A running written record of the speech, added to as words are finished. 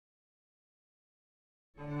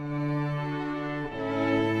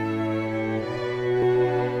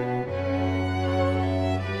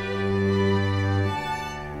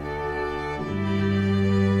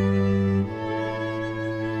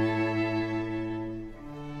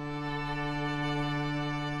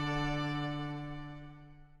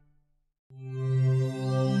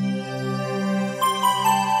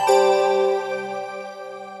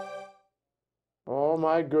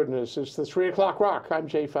my goodness. It's the 3 o'clock rock. I'm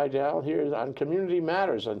Jay Fidell here on Community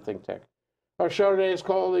Matters on ThinkTech. Our show today is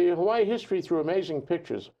called The Hawaii History Through Amazing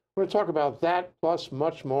Pictures. We're going to talk about that plus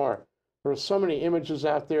much more. There are so many images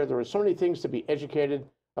out there. There are so many things to be educated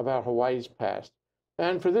about Hawaii's past.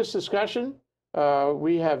 And for this discussion,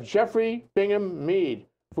 we have Jeffery Bingham Mead,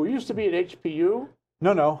 who used to be at HPU.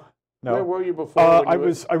 No. Where were you before? I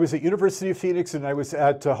was at University of Phoenix, and I was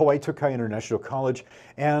at Hawaii Tokai International College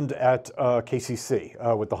and at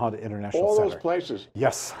KCC with the Honda International All Center. those places.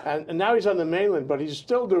 Yes. And now he's on the mainland, but he's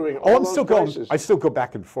still doing all I'm those still places. going. I still go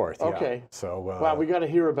back and forth. Okay. Yeah. So. Wow, we got to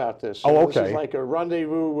hear about this. Oh, okay. This is like a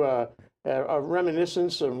rendezvous, a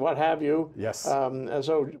reminiscence, and what have you. Yes.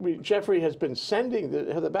 Jeffrey has been sending.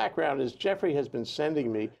 The background is Jeffrey has been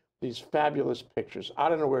sending me these fabulous pictures. I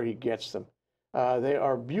don't know where he gets them. They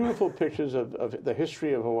are beautiful pictures of the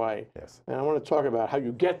history of Hawaii. Yes. And I want to talk about how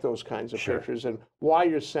you get those kinds of pictures and why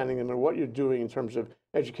you're sending them and what you're doing in terms of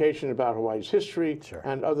education about Hawaii's history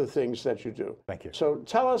and other things that you do. Thank you. So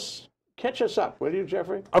catch us up, will you,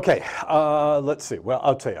 Jeffrey? Okay, let's see. Well,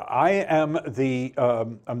 I'll tell you. I am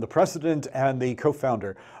I'm the president and the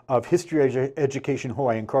co-founder of History Education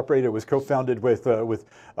Hawaii Incorporated. It was co-founded with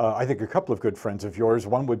I think a couple of good friends of yours.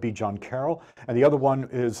 One would be John Carroll, and the other one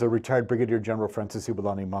is retired Brigadier General Francis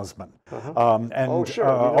Iwilani Musman.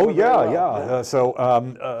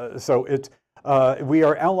 We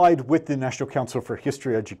are allied with the National Council for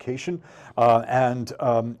History Education,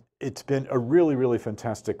 it's been a really, really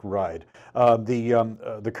fantastic ride.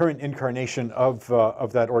 The current incarnation of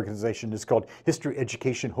that organization is called History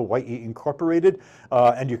Education Hawaii Incorporated,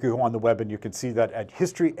 and you can go on the web and you can see that at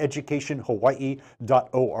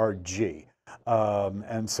historyeducationhawaii.org.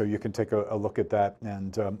 And so you can take a look at that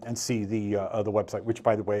and see the website, which,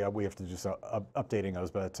 by the way, we have to do some updating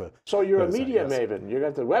of. But so you're a media maven. You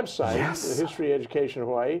got the website, the History Education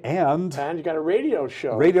Hawaii, and you got a radio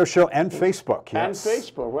show. Radio show and Facebook. And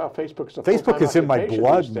Facebook. Well, Facebook is in my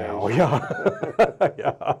blood now.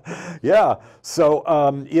 Yeah.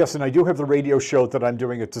 So yes, and I do have the radio show that I'm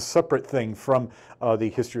doing. It's a separate thing from the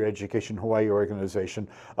History Education Hawaii organization.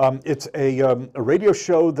 It's a radio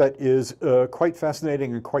show that is quite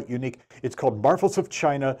fascinating and quite unique. It's called Marvels of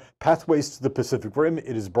China, Pathways to the Pacific Rim.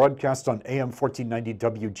 It is broadcast on AM 1490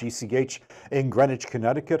 WGCH in Greenwich,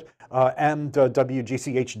 Connecticut, and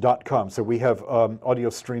WGCH.com. So we have audio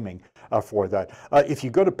streaming for that. If you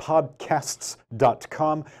go to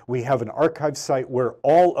podcasts.com, we have an archive site where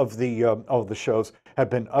all of the shows have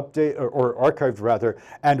been updated or archived rather,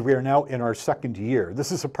 and we are now in our second year.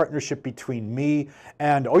 This is a partnership between me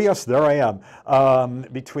and, oh yes, there I am,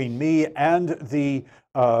 between me and the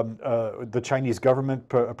Chinese government,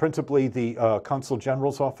 principally the Consul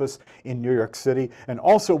General's office in New York City, and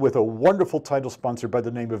also with a wonderful title sponsor by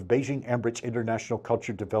the name of Beijing Ambridge International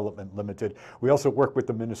Culture Development Limited. We also work with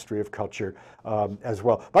the Ministry of Culture as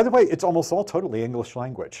well. By the way, it's almost all totally English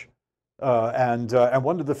language. And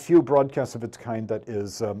one of the few broadcasts of its kind that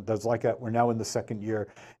is that's like that. We're now in the second year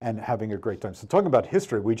and having a great time. So talking about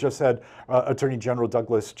history, we just had Attorney General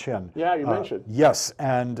Douglas Chin. Yeah, you mentioned. Yes,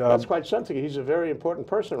 and that's quite something. He's a very important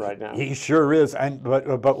person right now. He sure is. And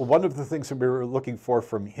but one of the things that we were looking for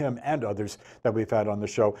from him and others that we've had on the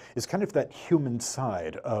show is kind of that human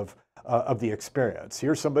side of the experience.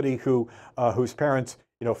 Here's somebody whose parents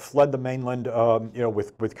fled the mainland,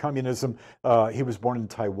 with communism. He was born in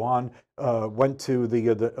Taiwan, went to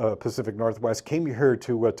the Pacific Northwest, came here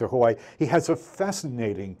to Hawaii. He has a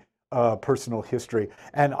fascinating personal history,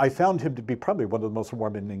 and I found him to be probably one of the most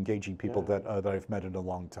warm and engaging people that I've met in a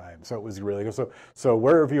long time. So it was really good. So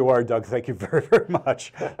wherever you are, Doug, thank you very, very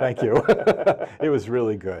much. Thank you. It was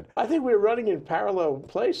really good. I think we're running in parallel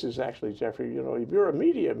places, actually, Jeffrey. You're a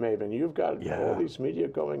media maven. You've got all these media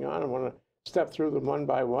going on. I want to step through them one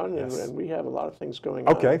by one, and we have a lot of things going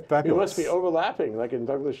on. Okay, fabulous. You must be overlapping, like in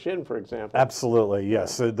Douglas Chin, for example. Absolutely,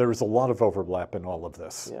 yes. There's a lot of overlap in all of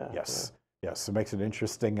this. Yeah, yes. Yes, it makes it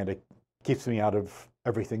interesting, and it keeps me out of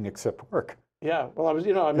everything except work. Yeah, well,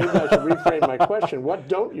 maybe I should reframe my question. What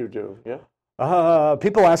don't you do? Yeah.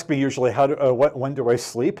 People ask me usually, when do I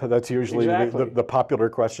sleep? That's usually the popular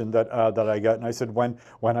question that I get, and I said when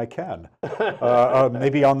I can.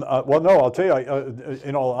 Maybe on well, no, I'll tell you.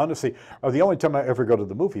 In all honesty, the only time I ever go to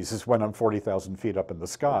the movies is when I'm 40,000 feet up in the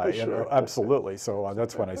sky. Sure. Absolutely. So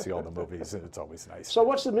that's when I see all the movies, and it's always nice. So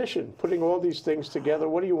what's the mission? Putting all these things together.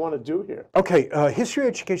 What do you want to do here? Okay, History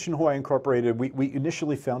Education Hawaii Incorporated. We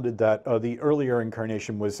initially founded that. The earlier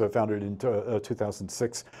incarnation was founded in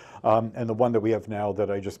 2006. And the one that we have now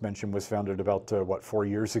that I just mentioned was founded about, 4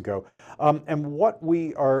 years ago. And what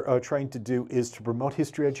we are trying to do is to promote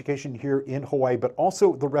history education here in Hawaii, but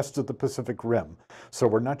also the rest of the Pacific Rim. So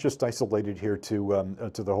we're not just isolated here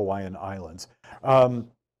to the Hawaiian Islands.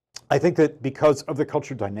 I think that because of the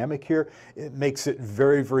culture dynamic here, it makes it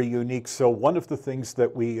very, very unique. So one of the things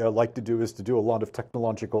that we like to do is to do a lot of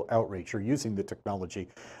technological outreach, or using the technology,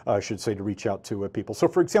 I should say, to reach out to people. So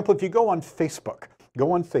for example, if you go on Facebook,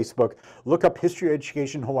 look up History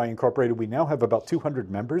Education Hawaii Incorporated. We now have about 200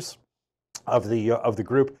 members of the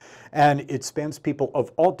group, and it spans people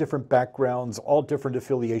of all different backgrounds, all different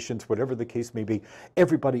affiliations, whatever the case may be.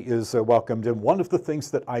 Everybody is welcomed. And one of the things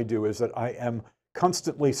that I do is that I am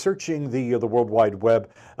constantly searching the World Wide Web,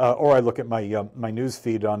 or I look at my news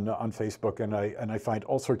feed on Facebook, and I find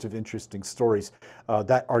all sorts of interesting stories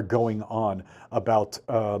that are going on about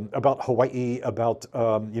Hawaii, about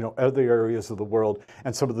other areas of the world,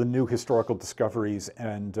 and some of the new historical discoveries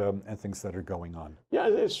and things that are going on. Yeah,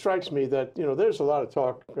 it strikes me that there's a lot of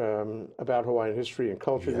talk about Hawaiian history and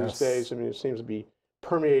culture these days. I mean, it seems to be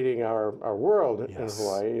permeating our world in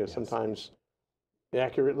Hawaii. Sometimes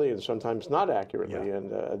accurately and sometimes not accurately, and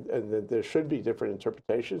there should be different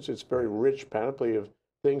interpretations. It's a very rich panoply of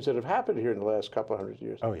things that have happened here in the last couple of 100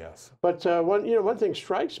 years. Oh yes. But one thing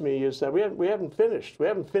strikes me is that we haven't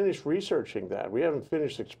finished researching that. We haven't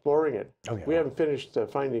finished exploring it. Oh, yeah. We haven't finished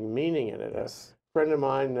finding meaning in it. Yes. A friend of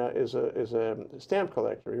mine is a stamp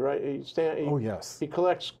collector. He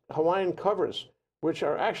collects Hawaiian covers, which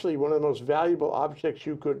are actually one of the most valuable objects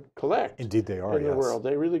you could collect. Indeed they are, in the world.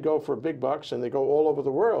 They really go for big bucks, and they go all over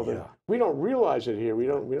the world. Yeah. And we don't realize it here. We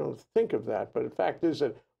don't think of that. But the fact is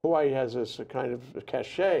that Hawaii has this kind of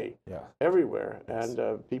cachet everywhere,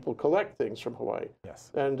 and people collect things from Hawaii.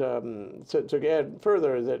 Yes. And to add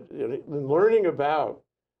further, that learning about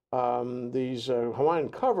these Hawaiian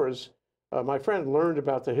covers, my friend learned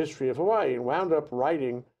about the history of Hawaii and wound up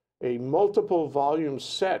writing a multiple volume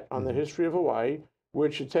set on the history of Hawaii,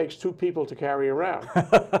 which it takes 2 people to carry around.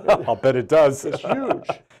 I'll bet it does. It's huge.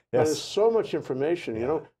 Yes. There's so much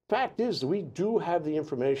information. Fact is, we do have the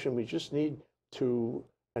information. We just need to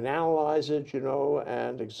analyze it,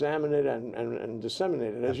 and examine it and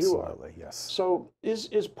disseminate it as you are. Absolutely, yes. So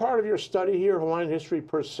is part of your study here Hawaiian history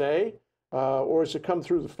per se? Or does it come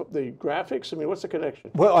through the graphics? I mean, what's the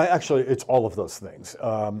connection? Well, actually, it's all of those things.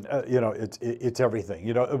 It's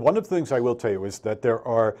everything. One of the things I will tell you is that there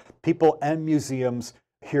are people and museums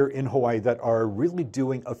here in Hawaii that are really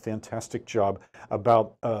doing a fantastic job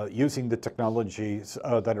about using the technologies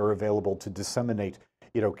that are available to disseminate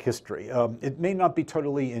history. It may not be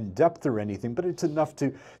totally in depth or anything, but it's enough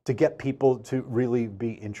to get people to really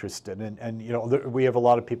be interested. And we have a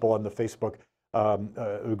lot of people on the Facebook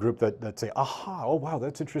a group that say, aha, oh wow,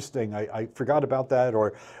 that's interesting. I forgot about that,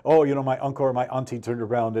 or my uncle or my auntie turned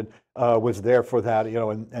around and was there for that,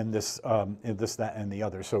 and this, that, and the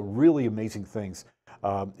other. So really amazing things,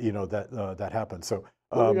 that happen. So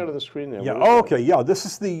what do we got on the screen there? Yeah. Oh, okay. Yeah. This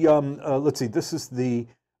is the let's see. This is the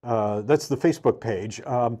that's the Facebook page.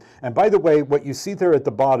 And by the way, what you see there at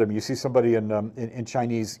the bottom, you see somebody in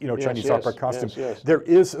Chinese, Chinese opera costume. Yes. There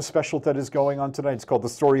is a special that is going on tonight. It's called The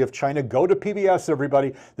Story of China. Go to PBS,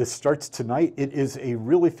 everybody. This starts tonight. It is a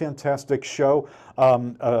really fantastic show.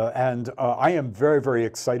 And I am very, very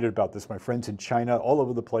excited about this. My friends in China, all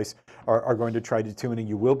over the place, are going to try to tune in.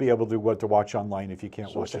 You will be able to watch online if you can't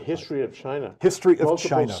watch it. It's a history of China. History of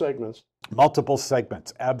China. Multiple segments. Multiple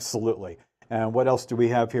segments, absolutely. And what else do we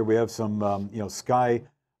have here? We have some, sky.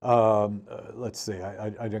 Let's see.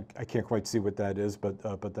 I can't quite see what that is,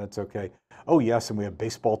 but that's okay. Oh yes, and we have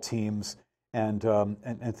baseball teams and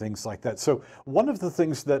things like that. So one of the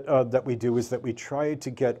things that we do is that we try to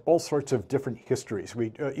get all sorts of different histories.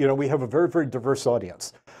 We have a very, very diverse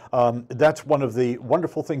audience. That's one of the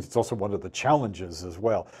wonderful things. It's also one of the challenges as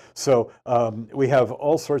well. So we have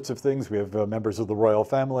all sorts of things. We have members of the royal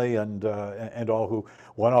family and all who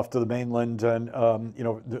went off to the mainland and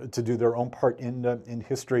to do their own part in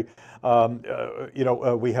history.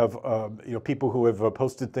 We have people who have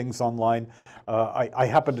posted things online. I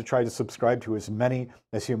happen to try to subscribe to as many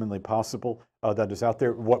as humanly possible that is out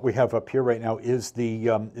there. What we have up here right now is the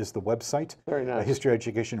website. Very nice. History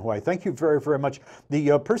Education Hawaii. Thank you very, very much.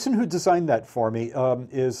 The person who designed that for me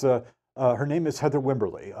is her name is Heather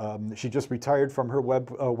Wimberly. She just retired from her web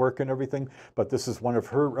work and everything, but this is one of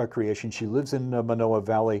her creations. She lives in Manoa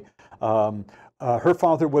Valley. Her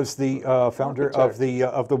father was the founder of the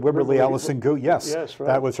Wimberly Allison Gu. Yes, yes, right.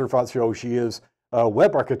 That was her father. So she is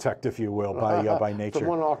web architect, if you will, by nature. From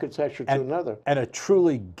one architecture to another. And a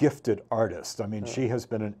truly gifted artist. I mean, she has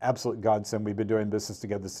been an absolute godsend. We've been doing business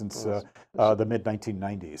together since the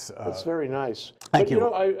mid-1990s. That's very nice. Thank you. You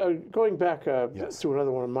know, going back Yes. to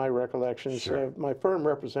another one of my recollections, Sure. my firm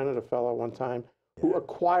represented a fellow one time who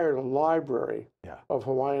acquired a library of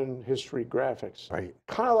Hawaiian history graphics, Right.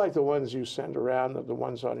 kind of like the ones you send around, the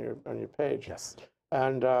ones on your page. Yes.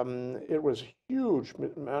 And it was a huge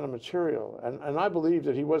amount of material. And I believe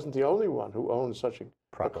that he wasn't the only one who owned such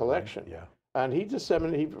a collection. Yeah. And he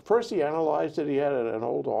disseminated, first he analyzed it. He had an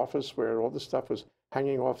old office where all this stuff was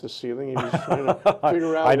hanging off the ceiling. He was trying to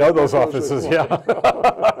figure out. I know those offices, yeah.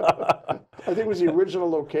 I think it was the original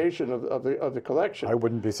location of the collection. I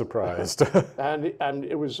wouldn't be surprised. and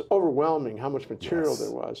it was overwhelming how much material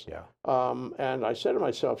there was. Yeah. And I said to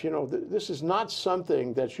myself, you know, this is not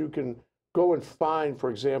something that you can go and find, for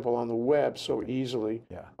example, on the web so easily.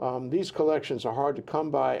 Yeah. These collections are hard to come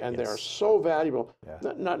by, and they are so valuable.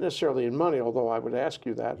 Yeah. Not necessarily in money, although I would ask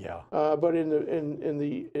you that. Yeah. But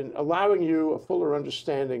in allowing you a fuller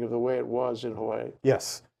understanding of the way it was in Hawaii.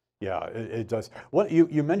 Yes. Yeah, it does. What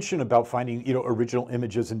you mentioned about finding, you know, original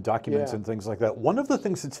images and documents and things like that. One of the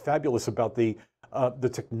things that's fabulous about the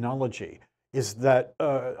technology is that,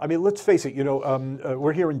 I mean, let's face it, you know,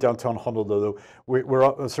 we're here in downtown Honolulu.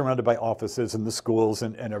 We're surrounded by offices and the schools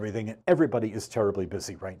and everything, and everybody is terribly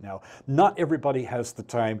busy right now. Not everybody has the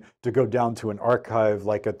time to go down to an archive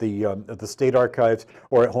like at the State Archives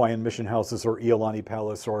or at Hawaiian Mission Houses or Iolani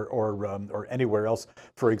Palace or anywhere else,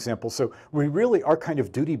 for example. So we really are kind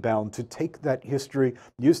of duty bound to take that history,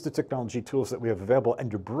 use the technology tools that we have available,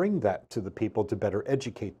 and to bring that to the people to better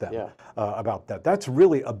educate them about that. That's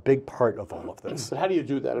really a big part of all of this. But how do you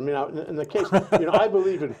do that? I mean, in the case, you know, I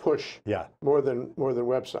believe in push more than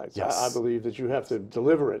websites. Yes. I believe that you have to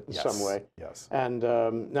deliver it in some way. Yes. And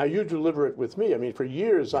now you deliver it with me. I mean, for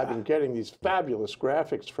years I've been getting these fabulous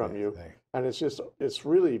graphics from you, and it's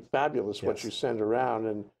really fabulous what you send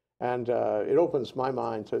around, and it opens my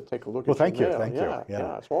mind to take a look at. Thank you. Mail. Thank you.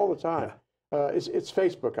 Yeah, it's all the time. It's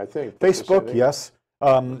Facebook, I think. Facebook, yes.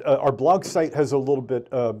 Our blog site has a little bit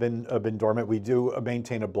been dormant. We do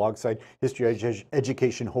maintain a blog site,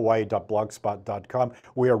 historyeducationhawaii.blogspot.com.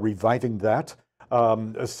 We are reviving that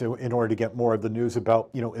so in order to get more of the news about,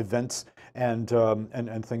 you know, events and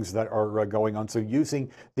things that are going on. So using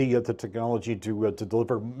the technology to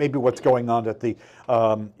deliver maybe what's going on at the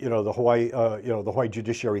you know, the Hawaii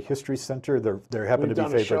Judiciary History Center. There happen to be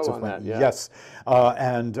favorites of mine. Yes,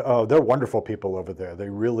 and they're wonderful people over there. They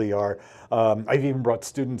really are. I've even brought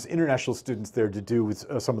students, international students, there to do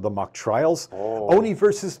some of the mock trials. Oni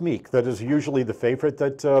versus Meek, that is usually the favorite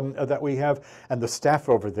that we have, and the staff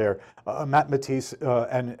over there, Matt Matisse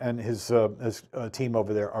and his team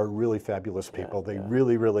over there are really fabulous people. They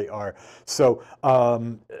really, really are. So,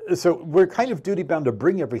 so we're kind of duty bound to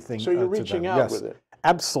bring everything. So you're reaching out with it.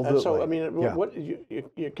 Absolutely. And so, I mean, what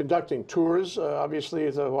you're conducting tours, obviously,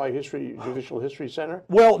 at the Hawaii Judicial History Center?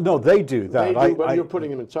 Well, no, they do that. They do, but you're putting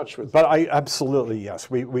them in touch with them. But I absolutely, yes.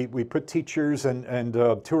 We put teachers and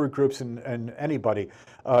tour groups and anybody.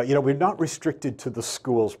 You know, we're not restricted to the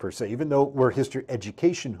schools per se, even though we're History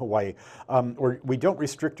Education Hawaii. We don't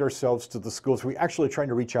restrict ourselves to the schools. We're actually trying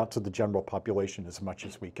to reach out to the general population as much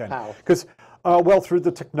as we can. How? Because, well, through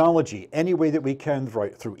the technology, any way that we can,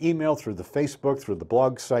 right, through email, through the Facebook, through the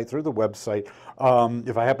blog site, through the website.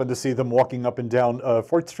 If I happen to see them walking up and down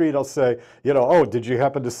 4th Street, I'll say, you know, oh, did you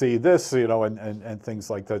happen to see this, you know, and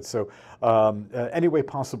things like that. So any way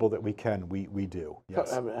possible that we can, we do.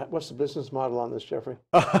 Yes. What's the business model on this, Jeffrey?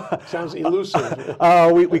 Sounds elusive.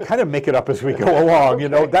 We kind of make it up as we go along, you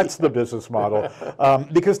know, that's the business model.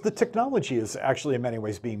 Because the technology is actually in many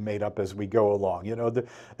ways being made up as we go along. You know,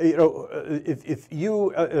 if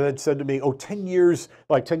you had said to me, oh, 10 years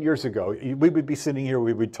ago, we would be sitting here,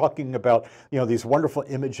 we would be talking about, you know, these wonderful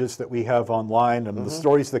images that we have online and the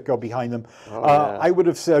stories that go behind them. I would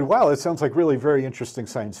have said, wow, it sounds like really very interesting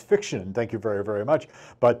science fiction. Thank you very, very much.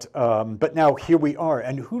 But now here we are,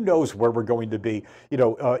 and who knows where we're going to be, you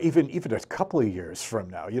know, even a couple of years from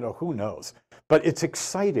now, you know, who knows. But it's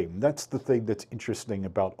exciting. That's the thing that's interesting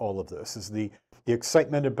about all of this, is the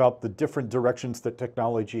excitement about the different directions that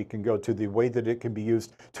technology can go to, the way that it can be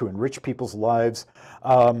used to enrich people's lives,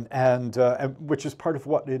 and which is part of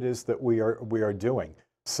what it is that we are doing.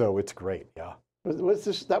 So it's great, yeah. Was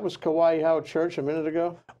this, that was Kauai Hao Church a minute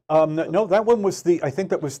ago? No, that one was I think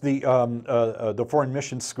that was the Foreign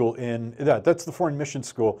Mission School that's the Foreign Mission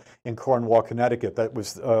School in Cornwall, Connecticut. That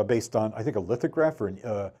was based on, I think, a lithograph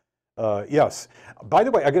or yes. By the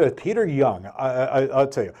way, I got a Peter Young. I'll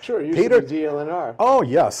tell you. Sure, you Peter DLNR. Oh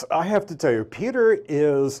yes, I have to tell you, Peter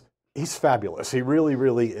is He's fabulous. He really,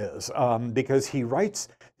 really is, because he writes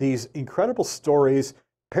these incredible stories,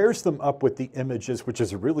 pairs them up with the images, which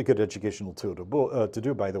is a really good educational tool to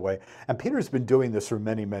do, by the way. And Peter's been doing this for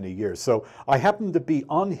many, many years. So I happen to be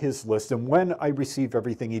on his list, and when I receive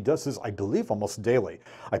everything, he does this, I believe, almost daily.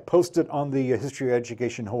 I post it on the History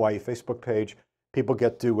Education Hawaii Facebook page. People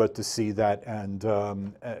get to see that, and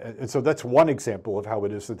so that's one example of how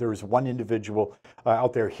it is that there is one individual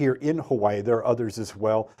out there here in Hawaii. There are others as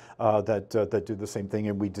well that do the same thing,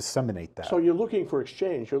 and we disseminate that. So you're looking for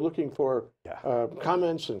exchange. You're looking for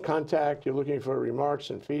comments and contact. You're looking for remarks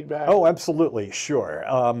and feedback. Oh, absolutely, sure.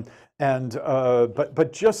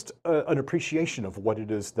 But just an appreciation of what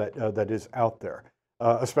it is that is out there,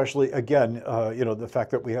 especially again, the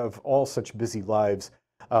fact that we have all such busy lives.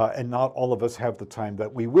 And not all of us have the time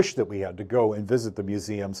that we wish that we had to go and visit the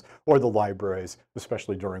museums or the libraries,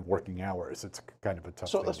 especially during working hours. It's kind of a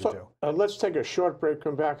tough thing to do. Let's take a short break,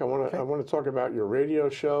 come back. I want to talk about your radio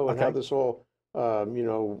show and how this all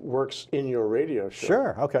works in your radio show.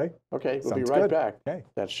 Sure, okay. Okay, we'll Sounds be right good. back. Okay.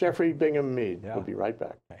 That's Jeffery Bingham Mead. Yeah. We'll be right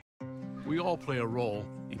back. Okay. We all play a role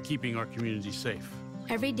in keeping our community safe.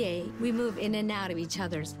 Every day, we move in and out of each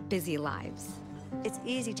other's busy lives. It's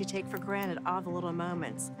easy to take for granted all the little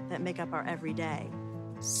moments that make up our everyday.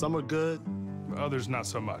 Some are good, Others not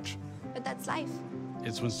so much. But that's life.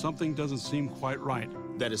 It's when something doesn't seem quite right.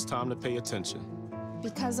 that it's time to pay attention.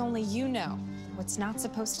 Because only you know what's not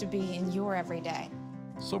supposed to be in your everyday.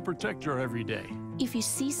 So protect your everyday. If you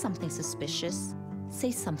see something suspicious,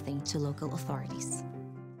 say something to local authorities.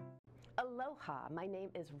 Aloha, my name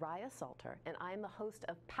is Raya Salter, and I'm the host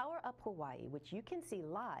of Power Up Hawaii, which you can see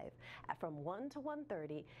live from 1 to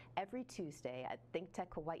 1:30 every Tuesday at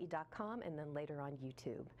ThinkTechHawaii.com and then later on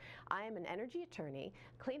YouTube. I am an energy attorney,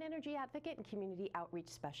 clean energy advocate, and community outreach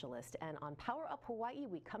specialist. And on Power Up Hawaii,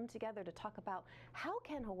 we come together to talk about how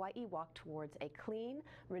can Hawaii walk towards a clean,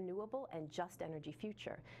 renewable, and just energy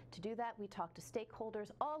future. To do that, we talk to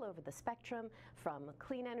stakeholders all over the spectrum, from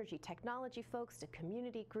clean energy technology folks to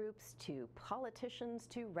community groups to politicians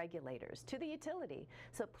to regulators to the utility.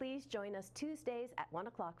 So please join us Tuesdays at 1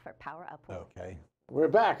 o'clock for Power Up Hawaii. Okay. We're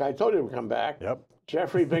back. I told you we'd come back. Yep.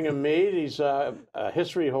 Jeffery Bingham Mead. He's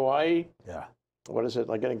History Hawaii. Yeah. What is it?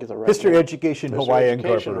 I gotta get the right History name. Education History Hawaii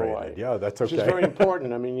Education Incorporated. Hawaii. Yeah, that's okay. Which is very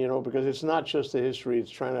important. I mean, because it's not just the history.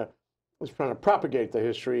 It's trying to propagate the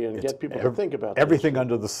history and get people to think about everything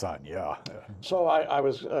under the sun. Yeah. So I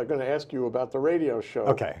was going to ask you about the radio show.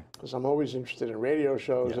 Okay. Because I'm always interested in radio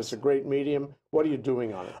shows. Yes. It's a great medium. What are you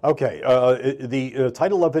doing on it? Okay, the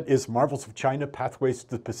title of it is Marvels of China, Pathways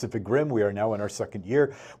to the Pacific Rim. We are now in our second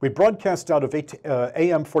year. We broadcast out of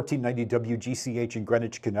AM 1490 WGCH in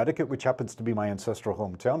Greenwich, Connecticut, which happens to be my ancestral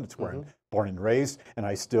hometown. It's where I'm born and raised, and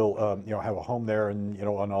I still have a home there and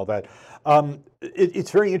and all that.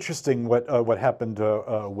 It's very interesting what happened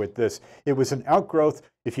with this. It was an outgrowth.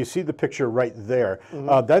 If you see the picture right there,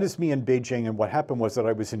 that is me in Beijing, and what happened was that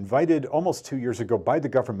I was invited almost 2 years ago by the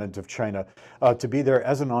government of China to be there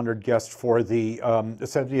as an honored guest for the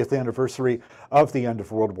 70th anniversary of the end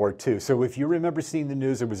of World War II. So if you remember seeing the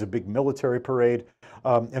news, it was a big military parade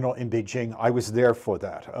in Beijing. I was there for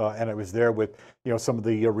that, and I was there with some of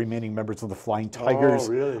the remaining members of the Flying Tigers.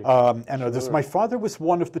 Oh, really? And my father was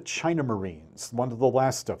one of the China Marines, one of the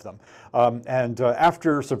last of them. And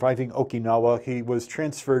after surviving Okinawa, he was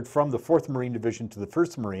transferred from the 4th Marine Division to the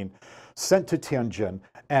 1st Marine, sent to Tianjin,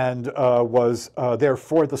 and was there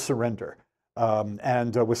for the surrender.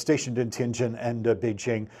 And was stationed in Tianjin and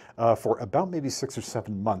Beijing for about maybe 6 or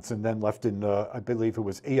 7 months, and then left in, I believe it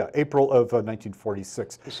was April of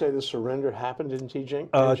 1946. You say the surrender happened in Tianjin?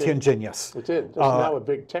 Tianjin, yes. It did. It's now a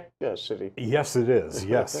big tech city. Yes, it is.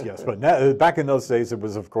 Yes, yes. But now, back in those days, it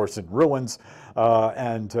was, of course, in ruins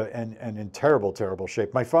and in terrible, terrible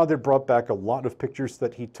shape. My father brought back a lot of pictures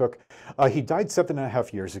that he took. He died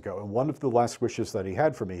 7.5 years ago, and one of the last wishes that he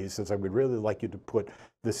had for me, he says, I would really like you to put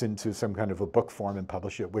this into some kind of a book form and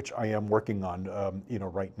publish it, which I am working on,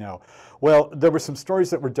 right now. Well, there were some stories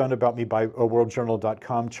that were done about me by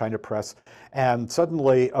worldjournal.com, China Press, and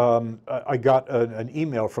suddenly I got an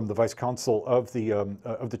email from the vice consul of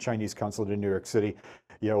the Chinese consulate in New York City.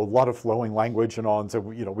 A lot of flowing language and all, and so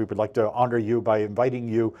we would like to honor you by inviting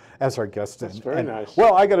you as our guest. That's very nice.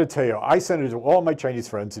 Well, I got to tell you, I sent it to all my Chinese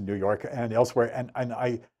friends in New York and elsewhere, and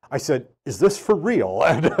I said, is this for real?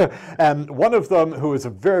 And one of them, who is a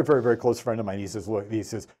very, very, very close friend of mine, he says, look, he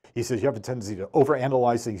says, you have a tendency to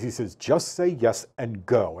overanalyze things. He says, just say yes and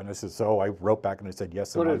go. And I said, so I wrote back and I said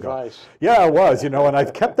yes and I'll go. Good advice. Yeah, it was, and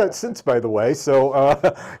I've kept that since, by the way. So,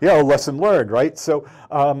 lesson learned, right? So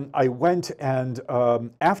I went, and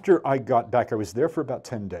after I got back, I was there for about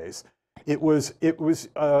 10 days. It was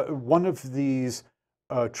one of these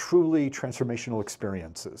truly transformational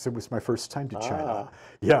experiences. It was my first time to China.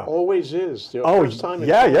 Yeah. Always is. The Oh, first time in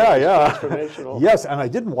yeah, China yeah, is yeah. transformational. Yes, and I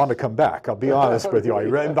didn't want to come back. I'll be honest with you.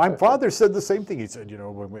 My father said the same thing. He said,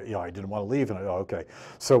 I didn't want to leave. And okay.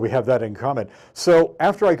 So we have that in common. So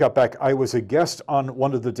after I got back, I was a guest on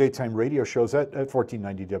one of the daytime radio shows at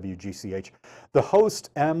 1490 WGCH. The host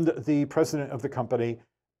and the president of the company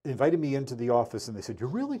invited me into the office, and they said, "You're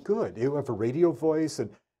really good. You have a radio voice." And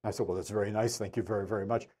I said, "Well, that's very nice. Thank you very, very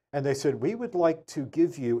much." And they said, "We would like to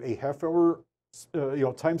give you a half-hour,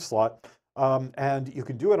 time slot, and you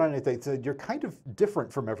can do it on it." They said, "You're kind of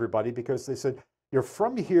different from everybody," because they said, "You're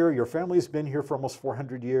from here. Your family's been here for almost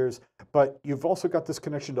 400 years, but you've also got this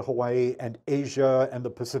connection to Hawaii and Asia and the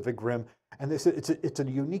Pacific Rim." And they said, it's a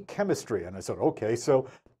unique chemistry. And I said, okay. So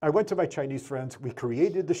I went to my Chinese friends. We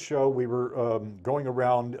created the show. We were going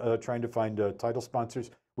around trying to find title sponsors.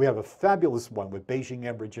 We have a fabulous one with Beijing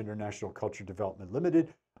Ambridge International Culture Development Limited,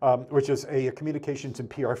 which is a communications and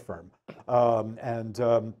PR firm.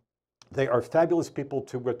 They are fabulous people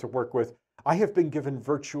to work with. I have been given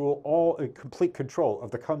complete control of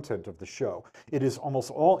the content of the show. It is almost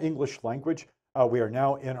all English language. We are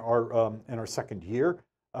now in our second year.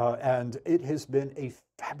 And it has been a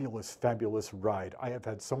fabulous, fabulous ride. I have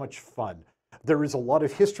had so much fun. There is a lot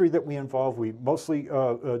of history that we involve. We mostly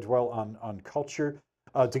dwell on culture.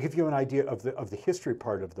 To give you an idea of the history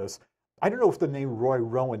part of this, I don't know if the name Roy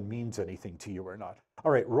Rowan means anything to you or not.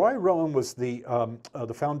 All right, Roy Rowan was the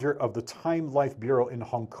founder of the Time Life Bureau in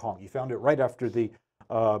Hong Kong. He founded it right after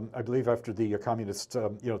I believe after the communists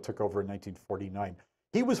took over in 1949.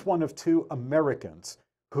 He was one of two Americans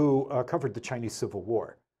who covered the Chinese Civil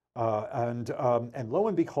War. And lo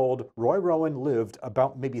and behold, Roy Rowan lived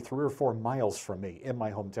about maybe 3 or 4 miles from me in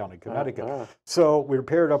my hometown in Connecticut. So we were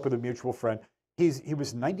paired up with a mutual friend. He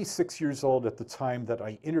was 96 years old at the time that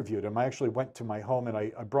I interviewed him. I actually went to my home and I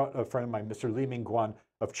brought a friend of mine, Mr. Li Mingguan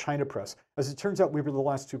of China Press. As it turns out, we were the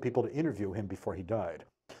last 2 people to interview him before he died.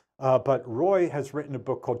 But Roy has written a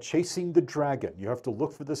book called Chasing the Dragon. You have to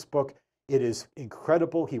look for this book. It is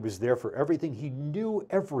incredible. He was there for everything. He knew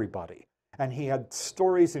everybody. And he had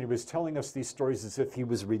stories, and he was telling us these stories as if he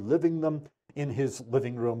was reliving them in his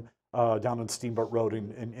living room down on Steamboat Road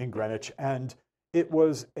in Greenwich. And it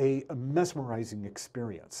was a mesmerizing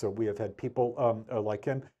experience. So we have had people like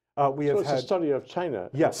him. It's a study of China.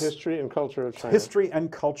 Yes. History and culture of China. History and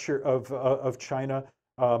culture of China,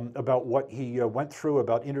 about what he went through,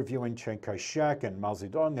 about interviewing Chiang Kai-shek and Mao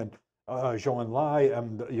Zedong and Zhou Enlai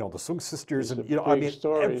and the Sung sisters, and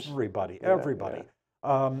stories. everybody. Yeah.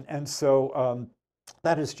 And so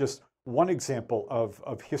that is just one example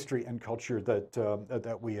of history and culture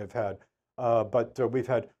that we have had. But we've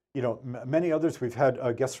had many others. We've had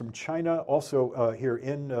guests from China, also here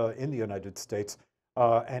in the United States,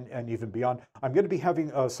 and even beyond. I'm going to be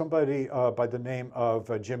having somebody by the name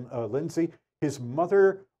of Jim Lindsay. His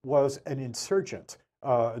mother was an insurgent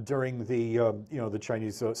during the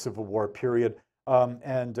Chinese Civil War period,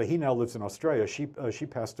 and he now lives in Australia. She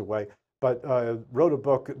passed away, but wrote a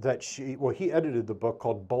book that he edited the book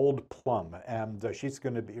called Bold Plum, and he's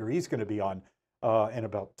going to be on in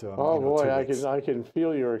about 2 weeks. I can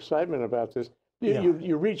feel your excitement about this.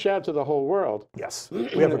 You reach out to the whole world. Yes,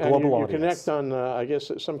 we have a global audience. You connect on, I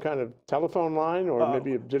guess, some kind of telephone line or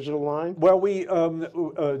maybe a digital line? Well,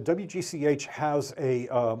 WGCH has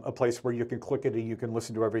a place where you can click it and you can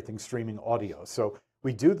listen to everything streaming audio. So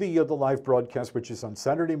we do the live broadcast, which is on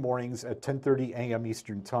Saturday mornings at 10:30 a.m.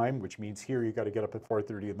 Eastern Time, which means here you got to get up at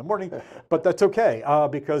 4:30 in the morning, but that's okay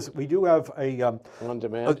because we do have on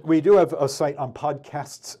demand. We do have a site on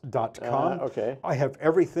podcasts.com. Okay. I have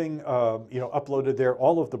everything uploaded there,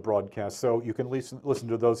 all of the broadcasts, so you can listen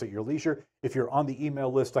to those at your leisure. If you're on the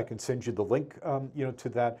email list, I can send you the link to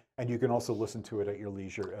that, and you can also listen to it at your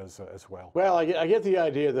leisure as well. Well, I get the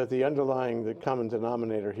idea that the common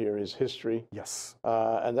denominator here is history. Yes.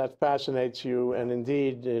 And that fascinates you. And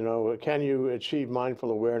indeed, can you achieve mindful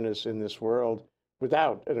awareness in this world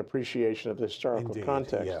without an appreciation of the historical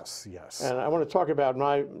context? Yes. And I want to talk about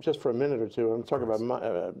just for a minute or two, I'm talking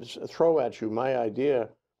about throw at you my idea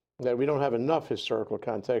that we don't have enough historical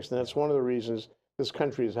context. And that's one of the reasons this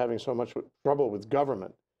country is having so much trouble with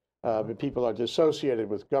government. People are dissociated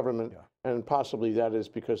with government, and possibly that is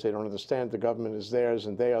because they don't understand the government is theirs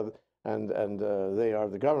and they are they are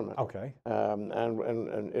the government. Okay.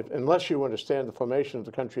 Unless you understand the formation of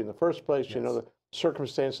the country in the first place, you know the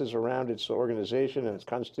circumstances around its organization and its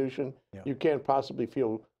constitution, you can't possibly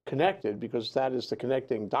feel connected because that is the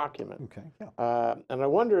connecting document. Okay. Yeah. And I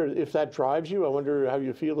wonder if that drives you. I wonder how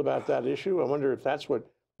you feel about that issue. I wonder if that's what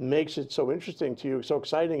makes it so interesting to you, so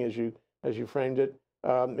exciting as you as you framed it,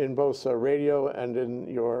 in both radio and in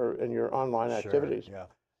your online activities. Yeah.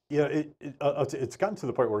 Yeah, it's gotten to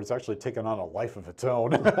the point where it's actually taken on a life of its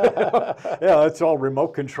own. Yeah, it's all remote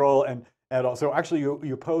control, and also actually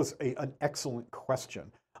you pose an excellent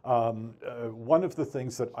question. One of the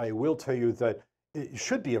things that I will tell you that it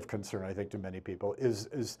should be of concern, I think, to many people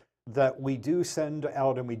is that we do send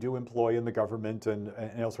out and we do employ in the government and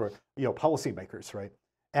elsewhere, policymakers, right?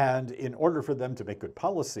 And in order for them to make good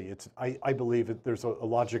policy, I believe that there's a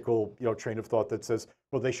logical train of thought that says,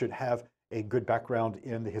 well, they should have a good background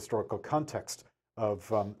in the historical context of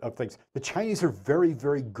things. The Chinese are very,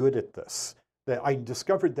 very good at this. I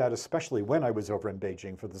discovered that especially when I was over in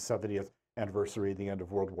Beijing for the 70th anniversary of the end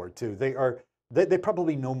of World War II. They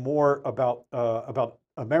probably know more about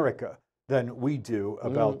America than we do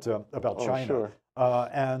about China. Sure.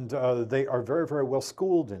 And they are very, very well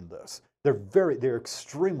schooled in this. They're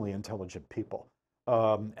extremely intelligent people.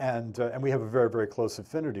 And we have a very, very close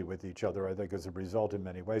affinity with each other, I think, as a result in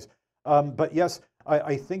many ways. But yes,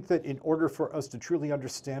 I think that in order for us to truly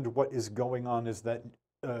understand what is going on is that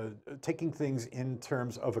taking things in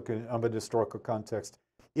terms of an historical context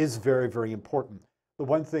is very, very important. The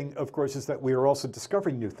one thing, of course, is that we are also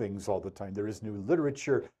discovering new things all the time. There is new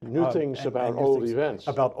literature. New things about old events.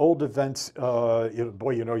 About old events.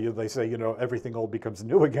 They say, everything old becomes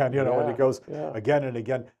new again, and it goes again and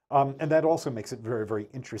again. And that also makes it very, very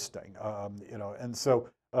interesting, And so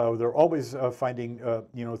they're always finding,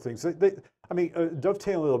 things.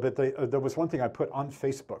 Dovetail a little bit, there was one thing I put on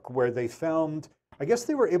Facebook where they found, I guess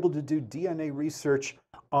they were able to do DNA research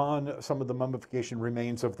on some of the mummification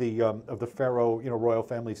remains of the pharaoh, royal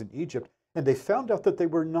families in Egypt, and they found out that they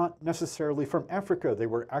were not necessarily from Africa. They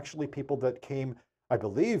were actually people that came, I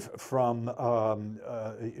believe, from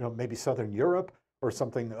maybe Southern Europe or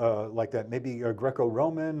something like that, maybe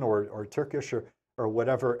Greco-Roman or Turkish or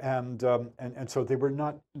whatever, and so they were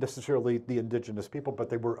not necessarily the indigenous people, but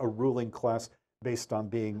they were a ruling class based on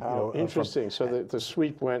being, interesting. So the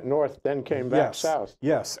sweep went north, then came back south.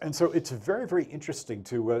 Yes, and so it's very, very interesting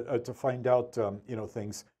to find out,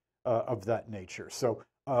 things of that nature. So,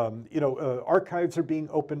 archives are being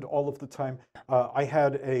opened all of the time. I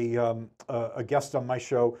had a guest on my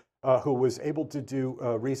show who was able to do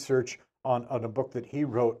research on a book that he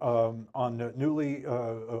wrote on newly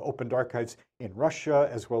opened archives in Russia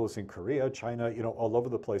as well as in Korea, China, all over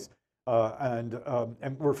the place. And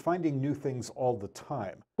we're finding new things all the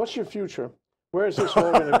time. What's your future? Where is this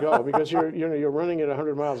all going to go? Because you're running at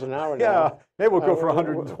 100 miles an hour now. Yeah, maybe we'll go for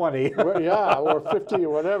 120. Or 50 or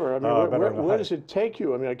whatever. Where does it take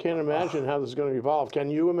you? I can't imagine how this is going to evolve. Can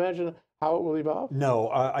you imagine how it will evolve?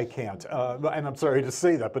 No, I can't. And I'm sorry to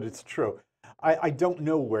say that, but it's true. I don't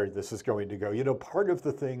know where this is going to go. Part of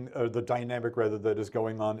the thing, the dynamic rather, that is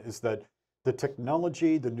going on is that the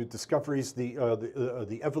technology, the new discoveries, the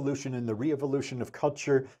evolution and the re-evolution of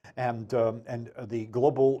culture, and the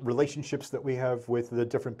global relationships that we have with the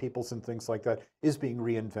different peoples and things like that is being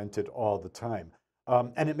reinvented all the time,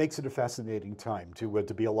 and it makes it a fascinating time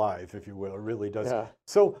to be alive, if you will. It really does. Yeah.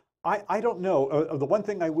 So I don't know. The one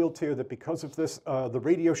thing I will tell you that because of this, the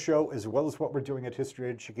radio show, as well as what we're doing at History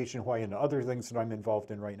Education Hawaii and other things that I'm involved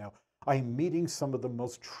in right now, I'm meeting some of the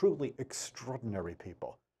most truly extraordinary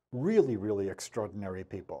people. Really, really extraordinary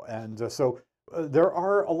people. And so there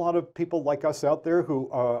are a lot of people like us out there who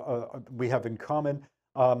we have in common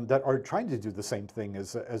that are trying to do the same thing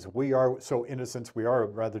as we are. So in a sense, we are a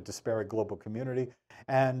rather disparate global community.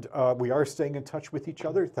 And we are staying in touch with each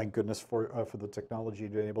other. Thank goodness for the technology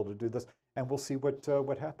to be able to do this. And we'll see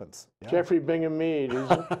what happens. Yeah. Jeffery Bingham Mead, he's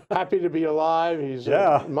happy to be alive. He's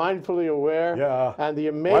mindfully aware. Yeah. And the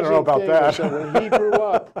amazing thing is that when he grew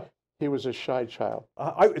up, he was a shy child.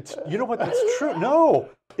 You know what? That's true. No,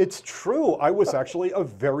 it's true. I was actually a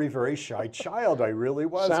very, very shy child. I really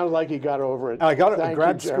was. Sounded like he got over it. I got it in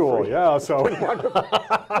grad school. Yeah. So.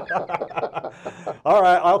 All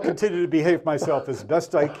right. I'll continue to behave myself as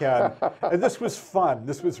best I can. And this was fun.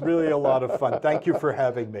 This was really a lot of fun. Thank you for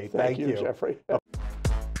having me. Thank you, Jeffrey.